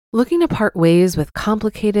Looking to part ways with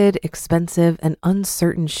complicated, expensive, and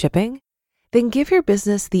uncertain shipping? Then give your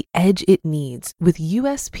business the edge it needs with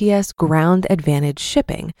USPS Ground Advantage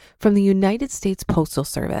shipping from the United States Postal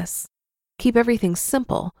Service. Keep everything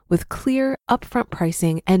simple with clear, upfront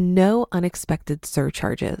pricing and no unexpected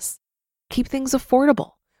surcharges. Keep things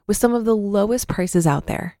affordable with some of the lowest prices out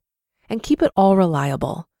there. And keep it all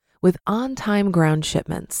reliable with on-time ground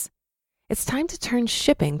shipments. It's time to turn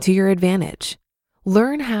shipping to your advantage.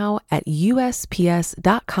 Learn how at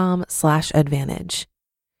USPS.com/advantage.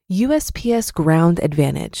 USPS Ground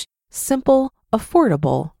Advantage. Simple,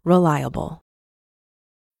 affordable, reliable.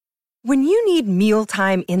 When you need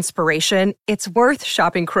mealtime inspiration, it's worth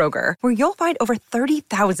shopping Kroger, where you'll find over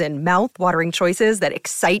 30,000 mouth-watering choices that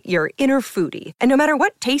excite your inner foodie. And no matter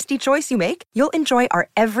what tasty choice you make, you'll enjoy our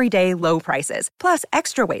everyday low prices, plus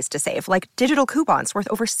extra ways to save, like digital coupons worth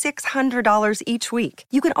over $600 each week.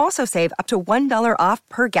 You can also save up to $1 off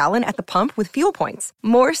per gallon at the pump with fuel points.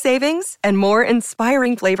 More savings and more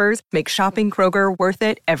inspiring flavors make shopping Kroger worth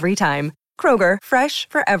it every time. Kroger, fresh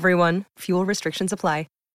for everyone. Fuel restrictions apply.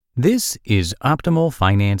 This is Optimal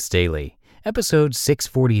Finance Daily, episode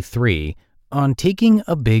 643, on Taking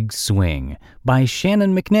a Big Swing by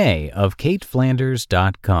Shannon McNay of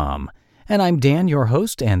CaitFlanders.com. And I'm Dan, your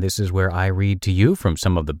host, and this is where I read to you from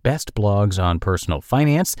some of the best blogs on personal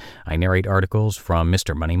finance. I narrate articles from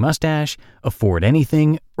Mr. Money Mustache, Afford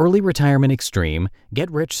Anything, Early Retirement Extreme,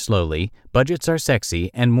 Get Rich Slowly, Budgets Are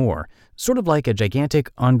Sexy, and more, sort of like a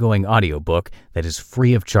gigantic ongoing audiobook that is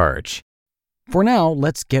free of charge. For now,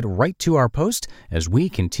 let's get right to our post as we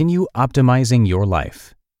continue optimizing your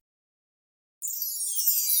life.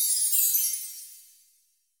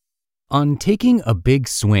 On Taking a Big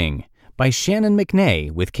Swing by Shannon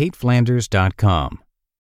McNay with CaitFlanders.com.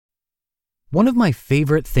 One of my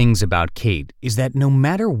favorite things about Cait is that no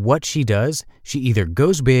matter what she does, she either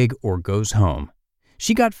goes big or goes home.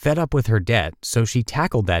 She got fed up with her debt, so she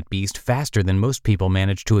tackled that beast faster than most people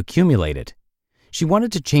manage to accumulate it. She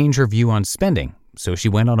wanted to change her view on spending, so she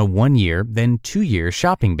went on a 1-year, then 2-year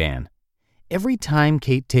shopping ban. Every time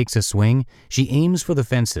Cait takes a swing, she aims for the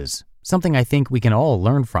fences, something I think we can all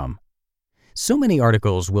learn from. So many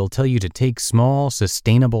articles will tell you to take small,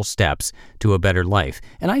 sustainable steps to a better life,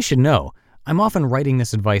 and I should know, I'm often writing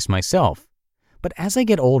this advice myself. But as I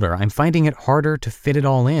get older, I'm finding it harder to fit it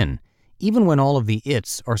all in, even when all of the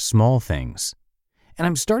its are small things. And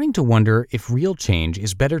I'm starting to wonder if real change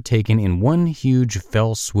is better taken in one huge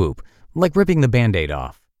fell swoop, like ripping the Band-Aid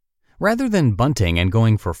off. Rather than bunting and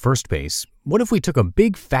going for first base, what if we took a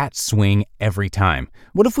big fat swing every time?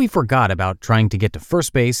 What if we forgot about trying to get to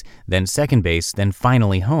first base, then second base, then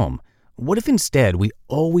finally home? What if instead we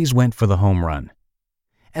always went for the home run?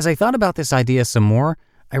 As I thought about this idea some more,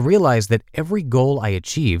 I realized that every goal I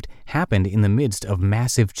achieved happened in the midst of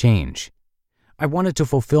massive change. I wanted to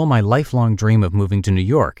fulfill my lifelong dream of moving to New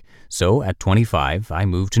York, so at 25, I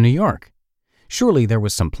moved to New York. Surely there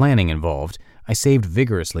was some planning involved. I saved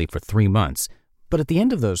vigorously for 3 months, but at the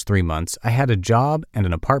end of those 3 months, I had a job and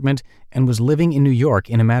an apartment and was living in New York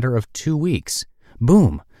in a matter of 2 weeks.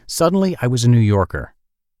 Boom! Suddenly I was a New Yorker.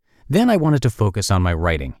 Then I wanted to focus on my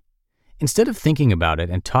writing. Instead of thinking about it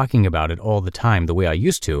and talking about it all the time the way I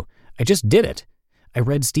used to, I just did it. I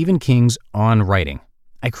read Stephen King's On Writing.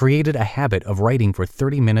 I created a habit of writing for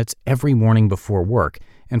 30 minutes every morning before work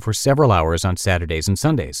and for several hours on Saturdays and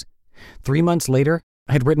Sundays. 3 months later,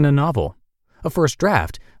 I had written a novel. A first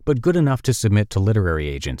draft, but good enough to submit to literary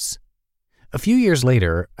agents. A few years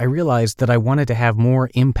later, I realized that I wanted to have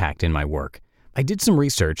more impact in my work. I did some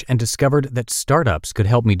research and discovered that startups could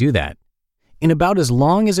help me do that. In about as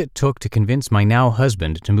long as it took to convince my now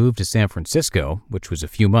husband to move to San Francisco, which was a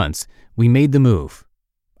few months, we made the move.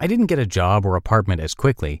 I didn't get a job or apartment as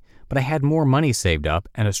quickly, but I had more money saved up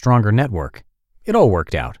and a stronger network. It all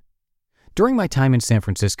worked out. During my time in San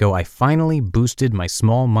Francisco, I finally boosted my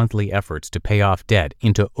small monthly efforts to pay off debt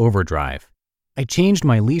into overdrive. I changed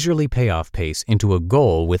my leisurely payoff pace into a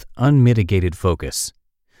goal with unmitigated focus.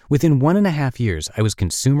 Within 1.5 years, I was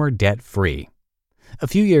consumer debt-free. A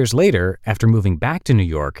few years later, after moving back to New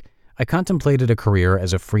York, I contemplated a career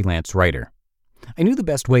as a freelance writer. I knew the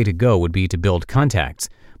best way to go would be to build contacts,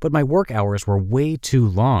 but my work hours were way too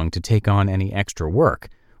long to take on any extra work,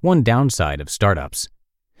 one downside of startups.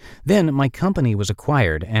 Then my company was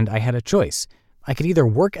acquired and I had a choice. I could either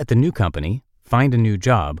work at the new company, find a new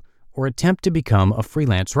job, or attempt to become a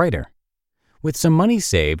freelance writer. With some money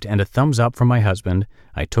saved and a thumbs up from my husband,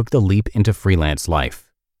 I took the leap into freelance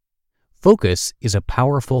life. Focus is a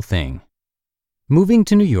powerful thing. Moving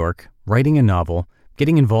to New York, writing a novel,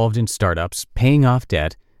 getting involved in startups, paying off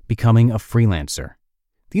debt, becoming a freelancer.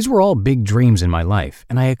 These were all big dreams in my life,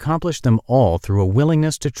 and I accomplished them all through a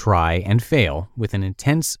willingness to try and fail with an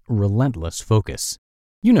intense, relentless focus.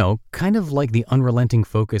 You know, kind of like the unrelenting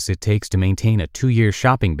focus it takes to maintain a 2-year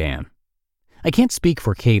shopping ban. I can't speak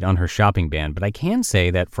for Cait on her shopping ban, but I can say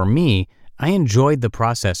that for me, I enjoyed the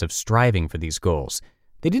process of striving for these goals.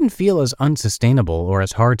 They didn't feel as unsustainable or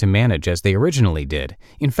as hard to manage as they originally did.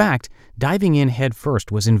 In fact, diving in head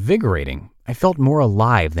first was invigorating. I felt more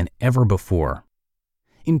alive than ever before.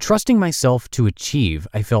 In trusting myself to achieve,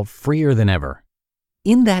 I felt freer than ever.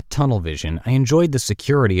 In that tunnel vision, I enjoyed the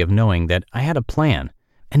security of knowing that I had a plan,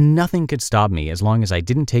 and nothing could stop me as long as I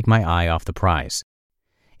didn't take my eye off the prize.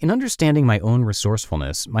 In understanding my own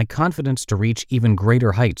resourcefulness, my confidence to reach even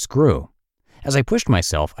greater heights grew. As I pushed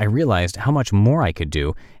myself, I realized how much more I could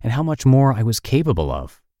do and how much more I was capable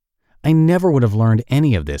of. I never would have learned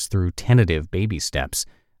any of this through tentative baby steps.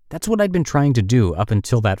 That's what I'd been trying to do up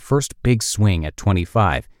until that first big swing at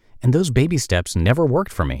 25, and those baby steps never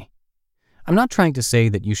worked for me. I'm not trying to say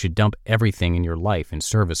that you should dump everything in your life in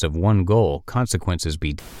service of one goal, consequences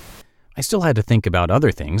be. I still had to think about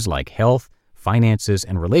other things like health, finances,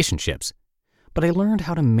 and relationships, but I learned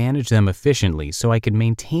how to manage them efficiently so I could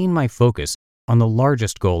maintain my focus on the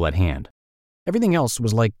largest goal at hand. Everything else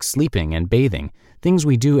was like sleeping and bathing, things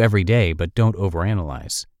we do every day but don't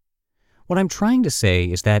overanalyze. What I'm trying to say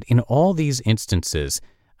is that in all these instances,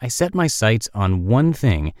 I set my sights on one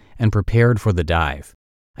thing and prepared for the dive.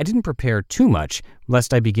 I didn't prepare too much,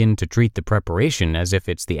 lest I begin to treat the preparation as if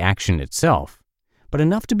it's the action itself, but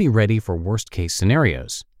enough to be ready for worst-case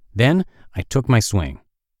scenarios. Then, I took my swing.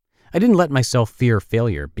 I didn't let myself fear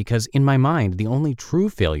failure because in my mind, the only true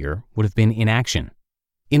failure would have been inaction.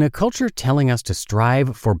 In a culture telling us to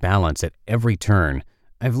strive for balance at every turn,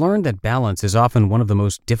 I've learned that balance is often one of the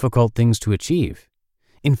most difficult things to achieve.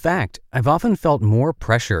 In fact, I've often felt more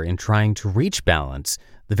pressure in trying to reach balance,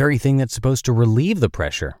 the very thing that's supposed to relieve the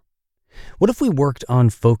pressure. What if we worked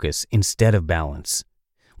on focus instead of balance?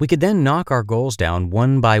 We could then knock our goals down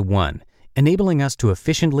one by one, enabling us to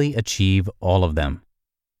efficiently achieve all of them.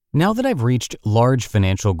 Now that I've reached large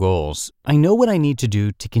financial goals, I know what I need to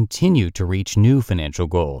do to continue to reach new financial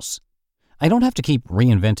goals. I don't have to keep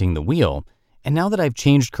reinventing the wheel, and now that I've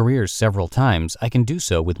changed careers several times, I can do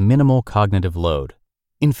so with minimal cognitive load.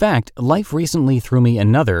 In fact, life recently threw me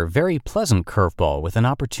another very pleasant curveball with an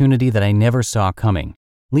opportunity that I never saw coming,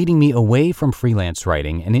 leading me away from freelance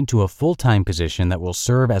writing and into a full-time position that will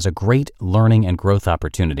serve as a great learning and growth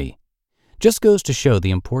opportunity. Just goes to show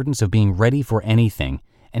the importance of being ready for anything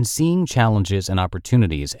and seeing challenges and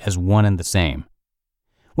opportunities as one and the same.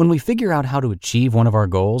 When we figure out how to achieve one of our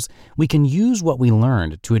goals, we can use what we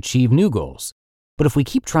learned to achieve new goals. But if we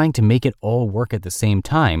keep trying to make it all work at the same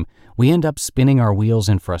time, we end up spinning our wheels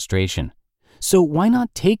in frustration. So why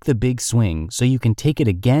not take the big swing so you can take it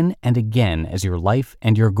again and again as your life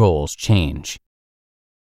and your goals change?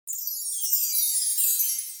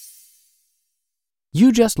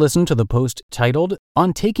 You just listened to the post titled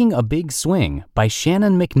On Taking a Big Swing by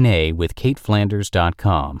Shannon McNay with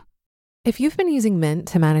CaitFlanders.com. If you've been using Mint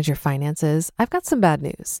to manage your finances, I've got some bad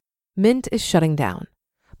news. Mint is shutting down.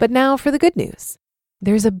 But now for the good news.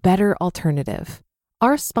 There's a better alternative.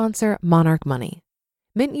 Our sponsor, Monarch Money.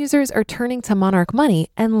 Mint users are turning to Monarch Money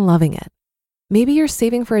and loving it. Maybe you're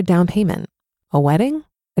saving for a down payment, a wedding,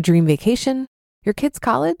 a dream vacation, your kid's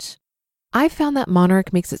college. I've found that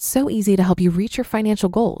Monarch makes it so easy to help you reach your financial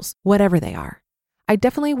goals, whatever they are. I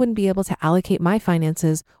definitely wouldn't be able to allocate my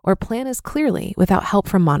finances or plan as clearly without help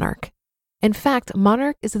from Monarch. In fact,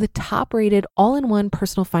 Monarch is the top-rated all-in-one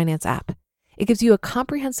personal finance app. It gives you a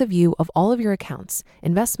comprehensive view of all of your accounts,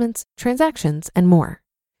 investments, transactions, and more.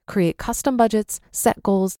 Create custom budgets, set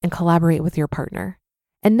goals, and collaborate with your partner.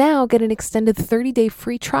 And now get an extended 30-day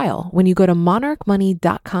free trial when you go to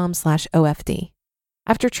monarchmoney.com/OFD.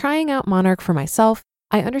 After trying out Monarch for myself,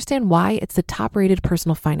 I understand why it's the top-rated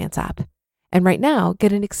personal finance app. And right now,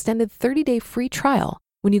 get an extended 30-day free trial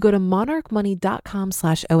when you go to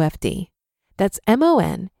monarchmoney.com/OFD. That's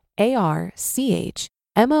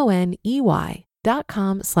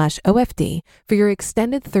monarchmoney.com/OFD for your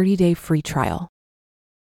extended 30-day free trial.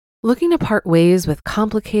 Looking to part ways with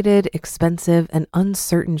complicated, expensive, and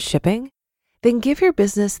uncertain shipping? Then give your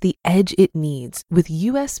business the edge it needs with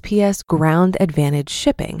USPS Ground Advantage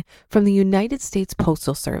shipping from the United States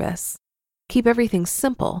Postal Service. Keep everything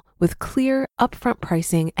simple with clear, upfront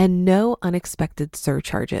pricing and no unexpected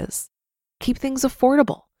surcharges. Keep things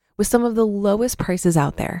affordable with some of the lowest prices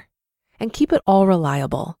out there. And keep it all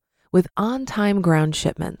reliable with on-time ground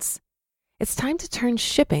shipments. It's time to turn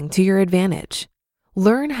shipping to your advantage.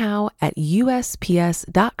 Learn how at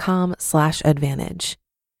USPS.com/advantage.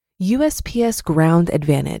 USPS Ground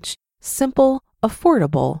Advantage. Simple,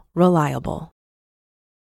 affordable, reliable.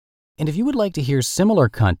 And if you would like to hear similar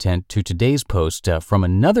content to today's post from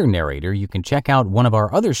another narrator, you can check out one of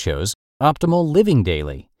our other shows, Optimal Living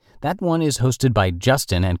Daily. That one is hosted by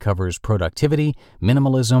Justin and covers productivity,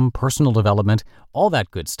 minimalism, personal development, all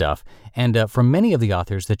that good stuff, and from many of the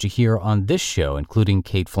authors that you hear on this show, including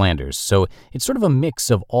Cait Flanders. So it's sort of a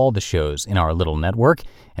mix of all the shows in our little network.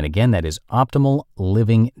 And again, that is Optimal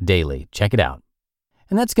Living Daily. Check it out.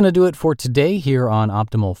 And that's going to do it for today here on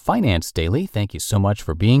Optimal Finance Daily. Thank you so much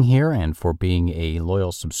for being here and for being a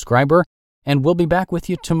loyal subscriber. And we'll be back with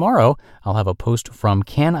you tomorrow. I'll have a post from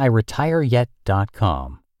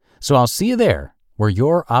caniretireyet.com. So I'll see you there, where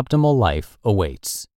your optimal life awaits.